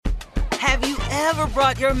Have you ever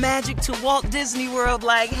brought your magic to Walt Disney World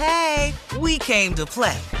like, hey, we came to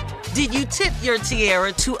play? Did you tip your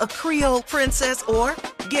tiara to a Creole princess or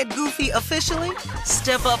get goofy officially?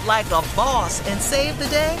 Step up like a boss and save the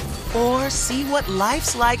day? Or see what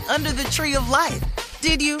life's like under the tree of life?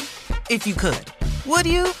 Did you? If you could. Would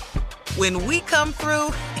you? When we come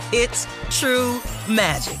through, it's true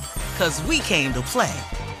magic. 'Cause we came to play.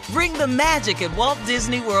 Bring the magic at Walt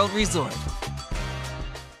Disney World Resort.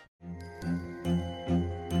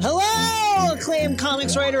 Hello, acclaimed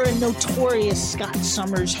comics writer and notorious Scott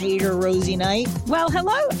Summers hater, Rosie Knight. Well,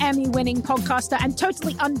 hello, Emmy-winning podcaster and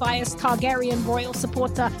totally unbiased Targaryen royal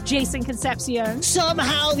supporter, Jason Concepcion.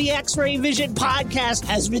 Somehow the X-Ray Vision podcast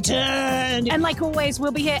has returned. And like always,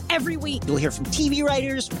 we'll be here every week. You'll hear from TV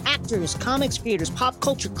writers, actors, comics creators, pop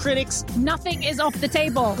culture critics. Nothing is off the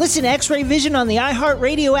table. Listen to X-Ray Vision on the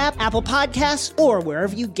iHeartRadio app, Apple Podcasts, or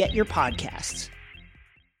wherever you get your podcasts.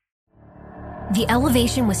 The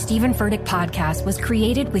Elevation with Stephen Furtick podcast was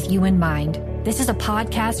created with you in mind. This is a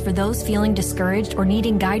podcast for those feeling discouraged or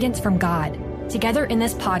needing guidance from God. Together in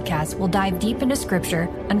this podcast, we'll dive deep into Scripture,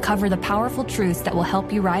 uncover the powerful truths that will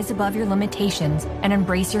help you rise above your limitations and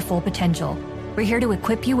embrace your full potential. We're here to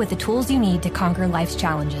equip you with the tools you need to conquer life's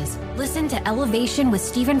challenges. Listen to Elevation with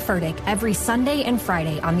Stephen Furtick every Sunday and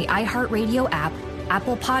Friday on the iHeartRadio app,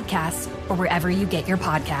 Apple Podcasts, or wherever you get your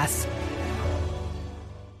podcasts.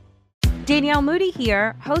 Danielle Moody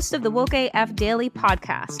here, host of the Woke AF Daily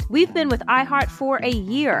podcast. We've been with iHeart for a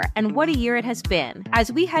year, and what a year it has been.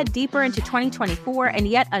 As we head deeper into 2024 and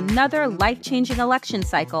yet another life-changing election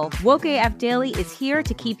cycle, Woke AF Daily is here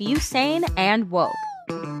to keep you sane and woke.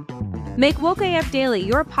 Make Woke AF Daily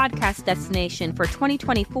your podcast destination for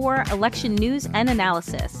 2024 election news and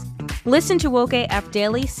analysis. Listen to Woke AF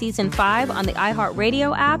Daily Season 5 on the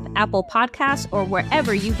iHeartRadio app, Apple Podcasts, or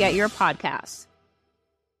wherever you get your podcasts.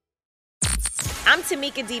 I'm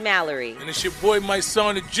Tamika D. Mallory. And it's your boy, my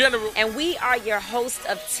son, the General. And we are your hosts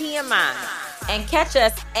of TMI. And catch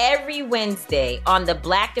us every Wednesday on the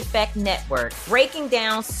Black Effect Network, breaking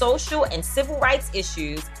down social and civil rights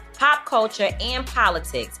issues, pop culture, and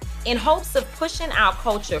politics, in hopes of pushing our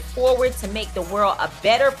culture forward to make the world a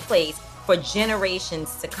better place for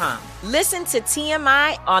generations to come. Listen to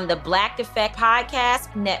TMI on the Black Effect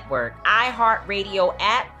Podcast Network, iHeartRadio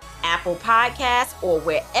app, Apple Podcasts, or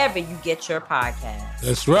wherever you get your podcasts.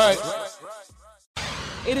 That's right.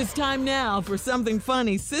 It is time now for something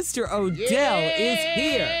funny. Sister Odell is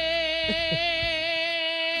here.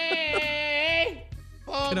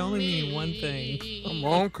 It only means one thing.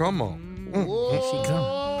 Come on. Here she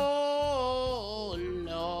comes. Oh,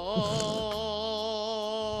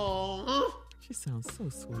 Lord. She sounds so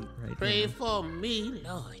sweet right Pray now. for me,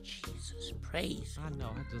 Lord Jesus. Praise him. I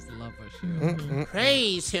know, I just love her.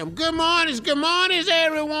 Praise him. Good mornings,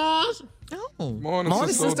 everyone. Oh. Morning,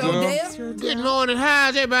 Sister Odell. Good morning.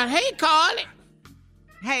 How's everybody? Hey, Carly.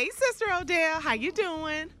 Hey, Sister Odell, how you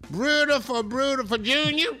doing? Beautiful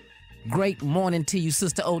Junior. Great morning to you,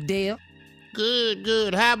 Sister Odell.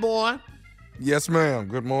 Good. Hi, boy. Yes, ma'am.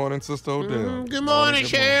 Good morning, Sister Odell. Good morning,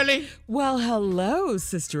 Shirley. Well, hello,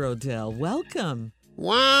 Sister Odell. Welcome.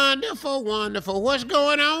 Wonderful. What's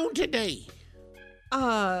going on today?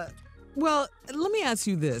 Well, let me ask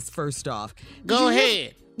you this first off. Go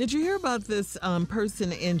ahead. Did you hear about this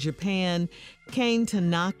person in Japan, Kane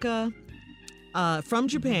Tanaka, from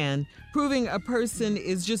Japan, proving a person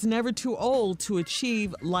is just never too old to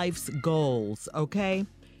achieve life's goals, okay?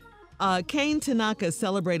 Kane Tanaka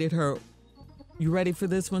celebrated her, you ready for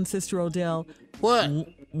this one, Sister Odell? What?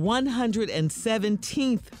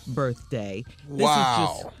 117th birthday.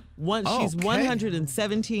 Wow. This is just she's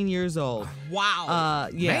 117 years old. Wow.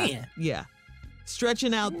 Man. Yeah.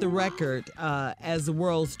 Stretching out the record as the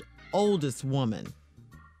world's oldest woman.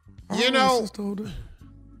 You know,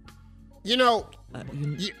 you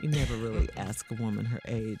never really ask a woman her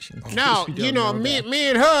age. No, me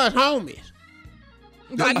and her is homies.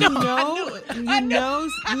 I know,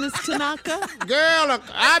 Miss Tanaka? Girl,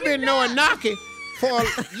 I've been knowing Naki for,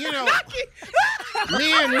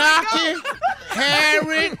 me and Naki,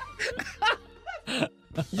 Harry,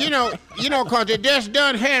 because they just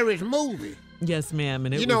done Harry's movie. Yes, ma'am,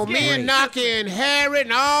 and it was me great. and Naki and Harry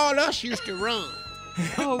and all us used to run.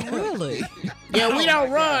 Oh, really? Yeah, we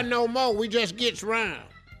don't run no more. We just gets round.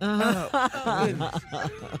 Yeah,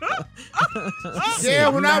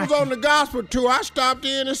 when I was on the gospel tour, I stopped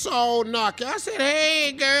in and saw Naki. I said,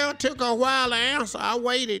 hey, girl, took her a while to answer. I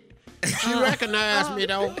waited. She recognized me,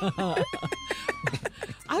 though.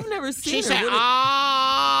 I've never seen she her. She said,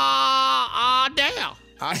 Dale.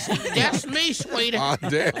 I said, that's me, sweetie.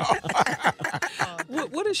 Dale.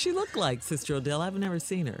 What does she look like, Sister Odell? I've never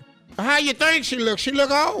seen her. How you think she look? She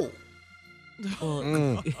look old.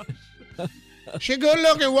 She a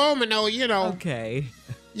good-looking woman, though, you know. Okay.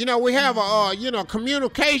 You know, we have a,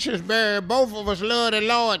 communications barrier. Both of us love the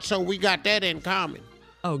Lord, so we got that in common.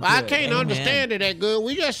 Oh, good. I can't Amen. understand it that good.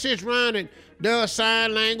 We just sit around and does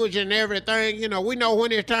sign language and everything. You know, we know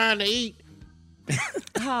when it's time to eat.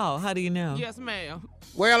 How? How do you know? Yes, ma'am.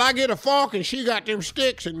 Well, I get a fork and she got them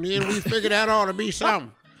sticks, and then we figure that ought to be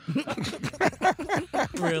something.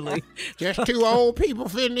 Really? Just two old people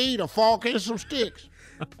finna eat, a fork and some sticks.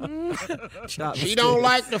 She don't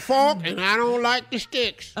like the fork, and I don't like the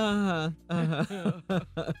sticks. Well,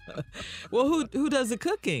 who does the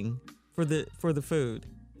cooking for the food?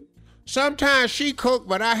 Sometimes she cook,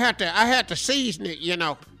 but I had to season it, you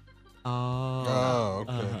know. Oh,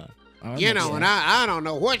 okay. You know, and I don't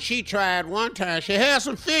know what she tried one time. She had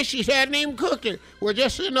some fish she hadn't even cooked it. We're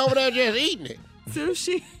just sitting over there just eating it.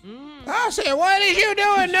 Sushi? I said, what is you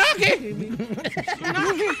doing, Nucky?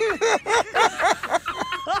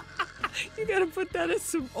 You gotta put that in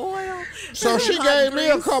some oil. So she gave me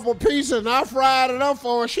a couple pieces, and I fried it up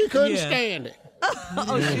for her. She couldn't stand it.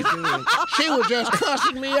 She was just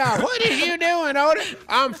cussing me out. What is you doing, Odie?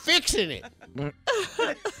 I'm fixing it. What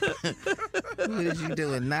is you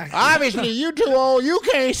doing, Knocky? Obviously, you too old. You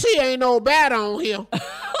can't see. Ain't no bat on here.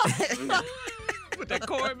 Put that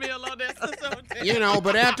cornmeal on that, Sister Odell. You know,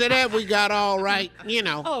 but after that, we got all right, you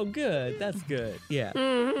know. Oh, good. That's good. Yeah.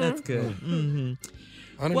 That's good. Mm-hmm.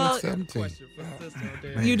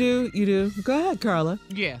 117. You do. Go ahead, Carla.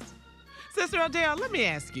 Yes. Sister Odell, let me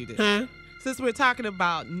ask you this. Huh? Since we're talking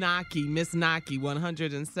about Miss Naki,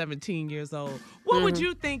 117 years old, what would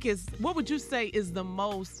you say is the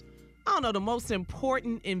most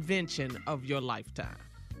important invention of your lifetime?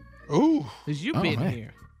 Ooh. Because you've been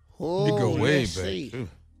here. Oh, You go way let's back, see. too.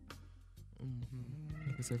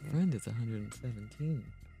 Because her friend is 117.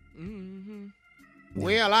 Mm-hmm.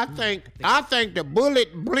 Well, I think the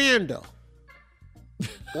bullet blender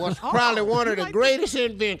was probably one of the greatest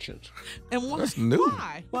inventions. And why? That's new.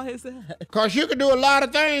 Why? Why is that? Because you can do a lot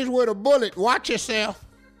of things with a bullet. Watch yourself.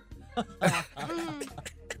 Like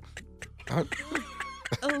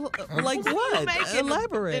what?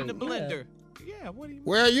 Elaborate. In the blender. Yeah, what do you mean?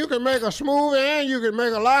 Well, you can make a smoothie and you can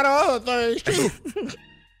make a lot of other things, too.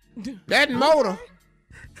 That motor,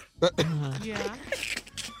 Yeah.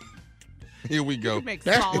 Here we go. Make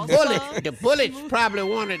that's the salsa. bullet. The bullet's probably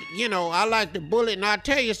one of, I like the bullet. And I'll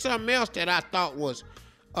tell you something else that I thought was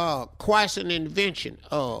quite an invention.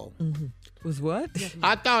 Was what?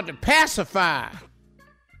 I thought the pacifier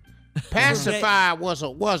was a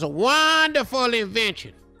wonderful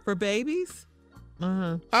invention. For babies?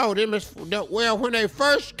 Oh, well, when they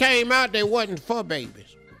first came out, they wasn't for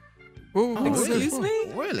babies. Ooh, Excuse me?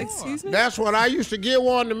 Really? Excuse me? That's what I used to give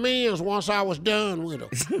one to men's once I was done with them.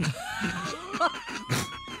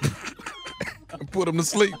 Put him to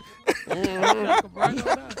sleep.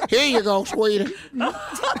 Here you go, sweetie.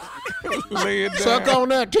 Lay it down. Suck on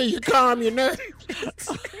that till you calm your nerves.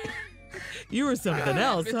 You were something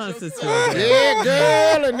else, huh, Sister? Yeah,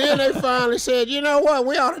 girl. And then they finally said, you know what?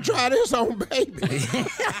 We ought to try this on baby.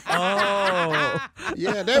 Oh.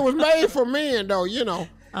 Yeah, they was made for men, though, with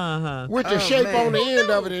the shape on the end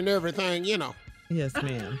of it and everything, Yes,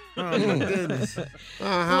 ma'am. Oh, my goodness.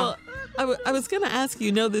 Well, I was going to ask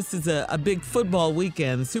you, this is a big football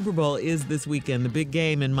weekend. Super Bowl is this weekend, the big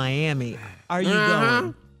game in Miami. Are you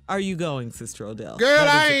going? Are you going, Sister Odell? Girl,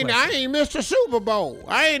 I ain't missed a Super Bowl.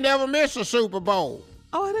 I ain't never missed a Super Bowl.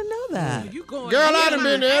 Oh, I didn't know that. You going Girl, I done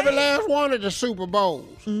been to every last one of the Super Bowls.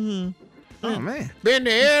 Mm-hmm. Oh, man. Been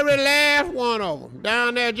to every last one of them.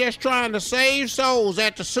 Down there just trying to save souls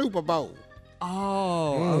at the Super Bowl.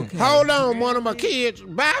 Oh, okay. Hold on, one of my kids.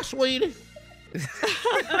 Bye, sweetie.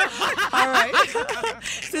 All right.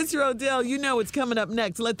 Sister Odell, it's coming up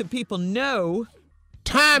next. Let the people know.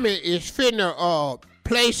 Tommy is finna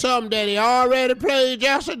play something that he already played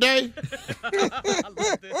yesterday.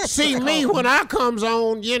 See me when I comes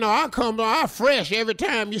on, I fresh every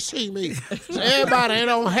time you see me. So everybody they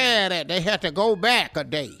don't have that. They have to go back a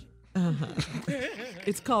day.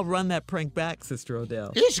 It's called Run That Prank Back, Sister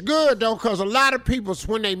Odell. It's good, though, because a lot of people,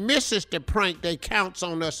 when they misses the prank, they counts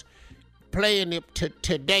on us playing it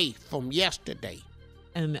today from yesterday.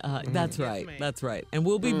 And that's right. That's right. And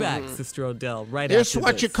we'll be back, Sister Odell, right It's after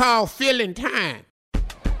what this. you call filling time.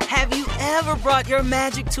 Have you ever brought your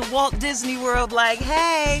magic to Walt Disney World like,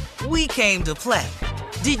 hey, we came to play?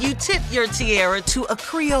 Did you tip your tiara to a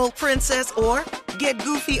Creole princess or get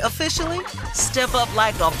goofy officially? Step up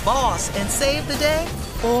like a boss and save the day?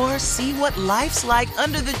 Or see what life's like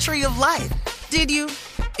under the tree of life? Did you?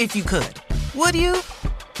 If you could. Would you?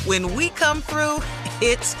 When we come through,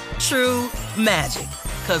 It's true magic,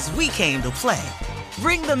 'cause we came to play.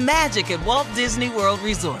 Bring the magic at Walt Disney World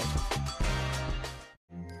Resort.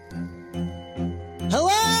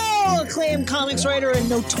 Hello, acclaimed comics writer and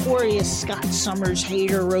notorious Scott Summers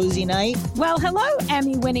hater, Rosie Knight. Well, hello,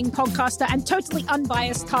 Emmy-winning podcaster and totally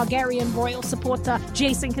unbiased Targaryen royal supporter,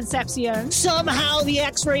 Jason Concepcion. Somehow the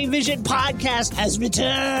X-Ray Vision podcast has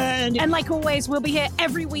returned. And like always, we'll be here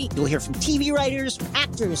every week. You'll hear from TV writers,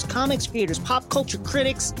 actors, comics creators, pop culture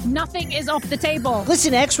critics. Nothing is off the table.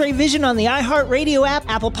 Listen to X-Ray Vision on the iHeartRadio app,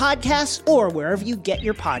 Apple Podcasts, or wherever you get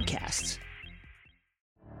your podcasts.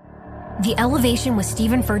 The Elevation with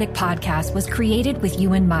Stephen Furtick podcast was created with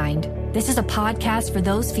you in mind. This is a podcast for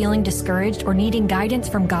those feeling discouraged or needing guidance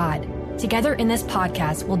from God. Together in this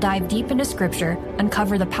podcast, we'll dive deep into scripture,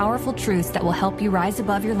 uncover the powerful truths that will help you rise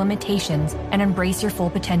above your limitations and embrace your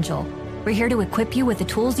full potential. We're here to equip you with the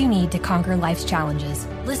tools you need to conquer life's challenges.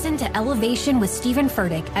 Listen to Elevation with Stephen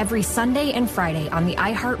Furtick every Sunday and Friday on the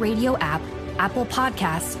iHeartRadio app, Apple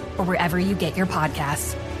Podcasts, or wherever you get your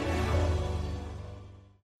podcasts.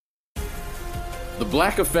 The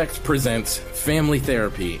Black Effect presents Family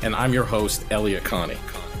Therapy, and I'm your host, Elliot Connie.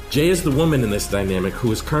 Jay is the woman in this dynamic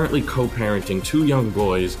who is currently co-parenting 2 young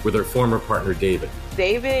boys with her former partner, David.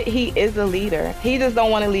 David, he is a leader. He just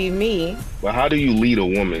don't want to leave me. But how do you lead a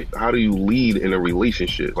woman? How do you lead in a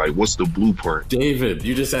relationship? Like, what's the blueprint? David,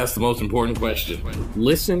 you just asked the most important question.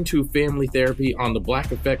 Listen to Family Therapy on the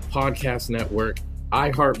Black Effect Podcast Network,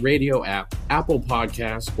 iHeartRadio app, Apple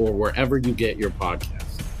Podcasts, or wherever you get your podcasts.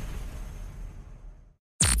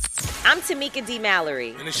 I'm Tamika D.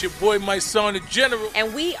 Mallory. And it's your boy, my son, the General.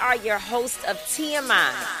 And we are your hosts of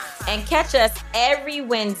TMI. And catch us every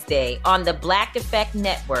Wednesday on the Black Effect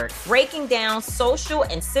Network, breaking down social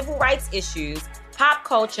and civil rights issues, pop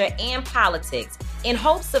culture, and politics in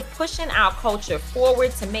hopes of pushing our culture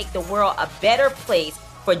forward to make the world a better place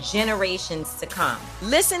for generations to come.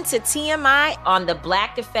 Listen to TMI on the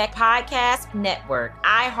Black Effect Podcast Network,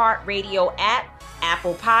 iHeartRadio app,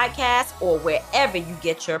 Apple Podcasts, or wherever you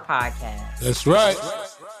get your podcasts. That's right.